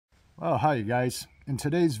Well, hi you guys. In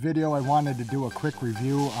today's video I wanted to do a quick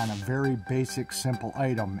review on a very basic simple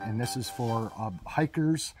item, and this is for a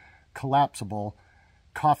hiker's collapsible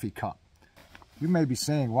coffee cup. You may be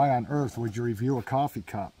saying, why on earth would you review a coffee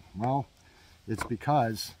cup? Well, it's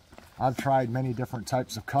because I've tried many different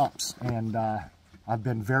types of cups and I've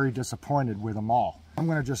been very disappointed with them all. I'm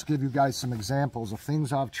going to just give you guys some examples of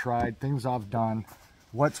things I've tried, things I've done,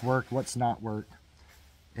 what's worked, what's not worked.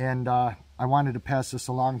 And I wanted to pass this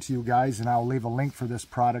along to you guys, and I'll leave a link for this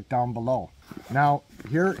product down below. Now,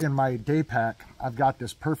 here in my day pack, I've got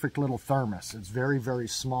this perfect little thermos. It's very, very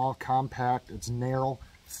small, compact, it's narrow,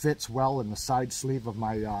 fits well in the side sleeve of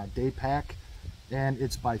my day pack, and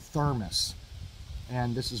it's by Thermos.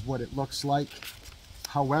 And this is what it looks like.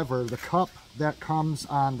 However, the cup that comes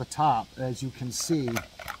on the top, as you can see,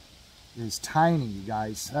 is tiny, you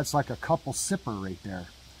guys. That's like a couple sipper right there.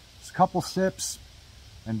 It's a couple sips,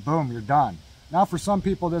 and boom, you're done. Now for some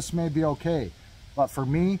people this may be okay, but for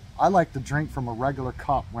me, I like to drink from a regular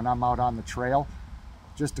cup when I'm out on the trail,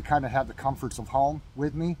 just to kind of have the comforts of home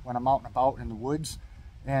with me when I'm out and about in the woods.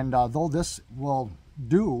 And though this will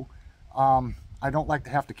do, I don't like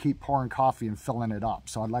to have to keep pouring coffee and filling it up.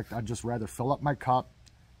 So I'd just rather fill up my cup,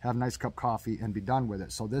 have a nice cup of coffee, and be done with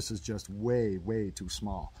it. So this is just way, way too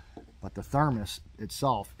small. But the thermos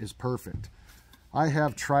itself is perfect. I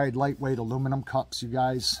have tried lightweight aluminum cups, you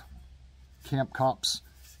guys, camp cups,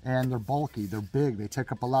 and they're bulky, they're big, they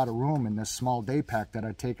take up a lot of room in this small day pack that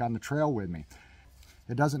I take on the trail with me.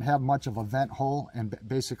 It doesn't have much of a vent hole, and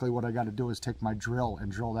basically what I got to do is take my drill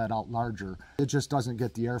and drill that out larger. It just doesn't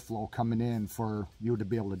get the airflow coming in for you to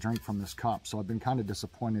be able to drink from this cup, so I've been kind of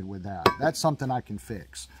disappointed with that. That's something I can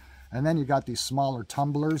fix. And then you got these smaller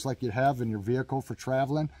tumblers like you have in your vehicle for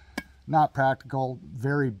traveling. Not practical,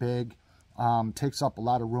 very big. Takes up a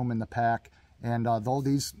lot of room in the pack, and though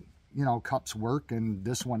these cups work and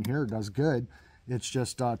this one here does good, it's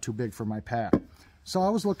just too big for my pack. So I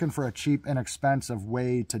was looking for a cheap, inexpensive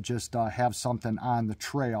way to just have something on the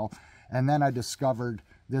trail, and then I discovered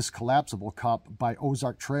this collapsible cup by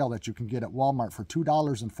Ozark Trail that you can get at Walmart for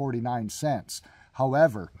 $2.49.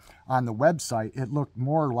 However, on the website it looked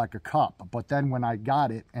more like a cup, but then when I got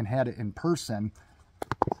it and had it in person,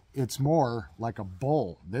 it's more like a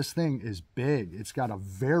bowl. This thing is big. It's got a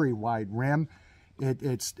very wide rim.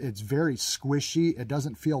 It's very squishy. It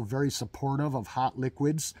doesn't feel very supportive of hot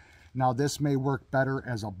liquids. Now this may work better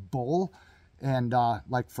as a bowl, and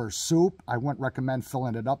like for soup, I wouldn't recommend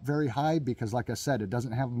filling it up very high because, like I said, it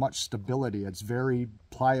doesn't have much stability. It's very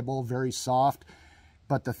pliable, very soft.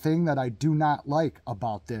 But the thing that I do not like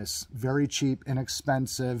about this very cheap,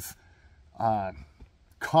 inexpensive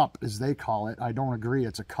cup, as they call it, I don't agree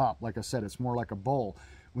it's a cup. Like I said, it's more like a bowl.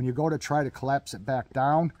 When you go to try to collapse it back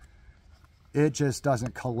down, it just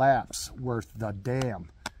doesn't collapse worth the damn.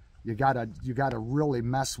 You gotta really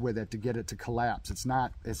mess with it to get it to collapse. It's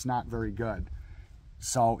not very good.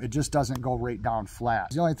 So it just doesn't go right down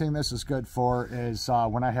flat. The only thing this is good for is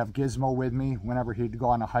when I have Gizmo with me, whenever he'd go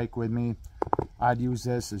on a hike with me, I'd use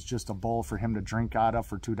this as just a bowl for him to drink out of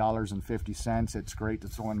for $2.50. It's great to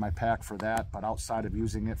throw in my pack for that, but outside of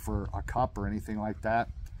using it for a cup or anything like that,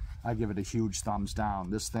 I give it a huge thumbs down.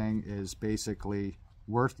 This thing is basically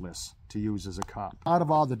worthless to use as a cup. Out of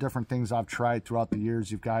all the different things I've tried throughout the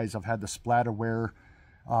years, you guys, I've had the splatterware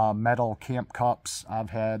metal camp cups. I've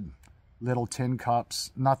had little tin cups.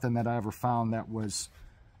 Nothing that I ever found that was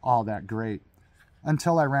all that great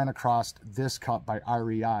until I ran across this cup by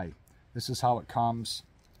REI. This is how it comes.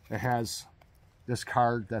 It has this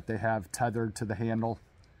card that they have tethered to the handle,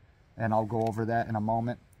 and I'll go over that in a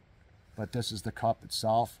moment. But this is the cup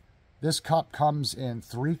itself. This cup comes in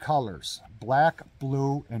 3 colors, black,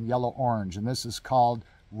 blue, and yellow orange, and this is called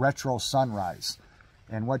Retro Sunrise.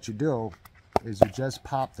 And what you do is you just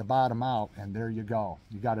pop the bottom out, and there you go.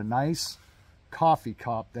 You got a nice coffee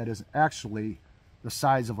cup that is actually the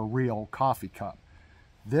size of a real coffee cup.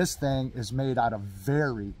 This thing is made out of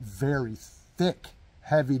very, very thick,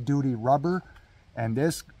 heavy-duty rubber, and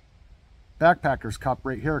this backpacker's cup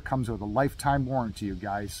right here comes with a lifetime warranty, you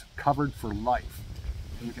guys, covered for life.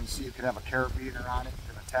 And you can see you could have a carabiner on it.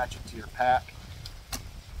 You can attach it to your pack.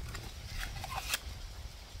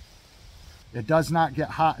 It does not get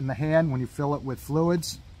hot in the hand when you fill it with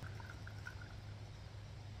fluids.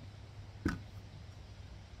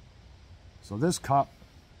 So this cup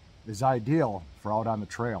is ideal for out on the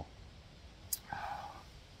trail.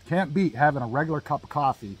 Can't beat having a regular cup of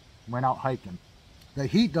coffee when out hiking. The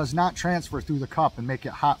heat does not transfer through the cup and make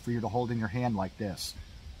it hot for you to hold in your hand like this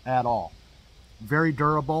at all. Very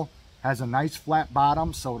durable, has a nice flat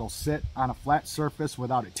bottom so it'll sit on a flat surface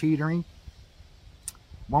without it teetering.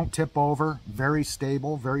 Won't tip over, very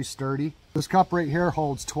stable, very sturdy. This cup right here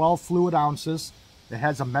holds 12 fluid ounces. It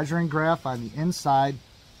has a measuring graph on the inside.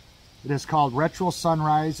 It is called Retro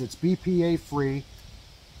Sunrise. It's BPA free.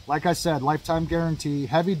 Like I said, lifetime guarantee,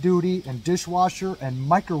 heavy duty and dishwasher and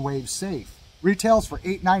microwave safe. Retails for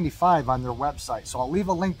 $8.95 on their website. So I'll leave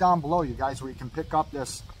a link down below, you guys, where you can pick up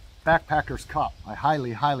this Backpacker's Cup. I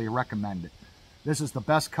highly, highly recommend it. This is the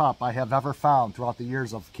best cup I have ever found throughout the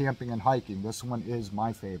years of camping and hiking. This one is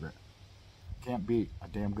my favorite. Can't beat a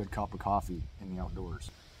damn good cup of coffee in the outdoors.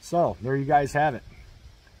 So there you guys have it.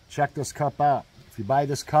 Check this cup out. If you buy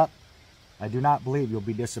this cup, I do not believe you'll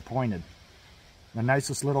be disappointed. The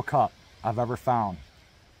nicest little cup I've ever found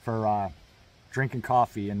for drinking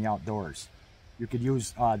coffee in the outdoors. You could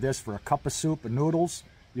use this for a cup of soup and noodles.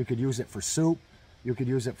 You could use it for soup. You could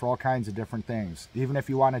use it for all kinds of different things. Even if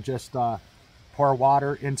you want to just pour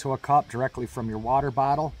water into a cup directly from your water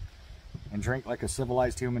bottle and drink like a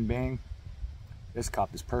civilized human being, this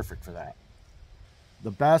cup is perfect for that.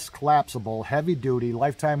 The best collapsible, heavy-duty,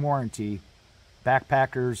 lifetime warranty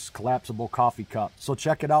Backpacker's collapsible coffee cup. So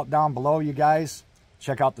check it out down below, you guys.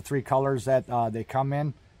 Check out the 3 colors that they come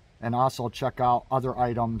in, and also check out other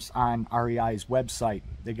items on REI's website.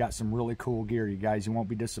 They got some really cool gear, you guys. You won't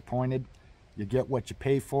be disappointed. You get what you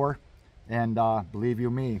pay for, and believe you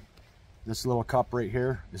me, this little cup right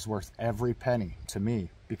here is worth every penny to me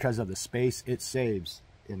because of the space it saves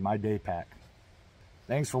in my day pack.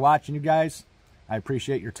 Thanks for watching, you guys. I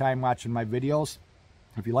appreciate your time watching my videos.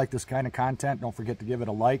 If you like this kind of content, don't forget to give it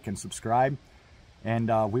a like and subscribe.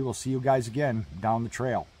 And we will see you guys again down the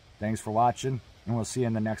trail. Thanks for watching, and we'll see you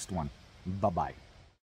in the next one. Bye-bye.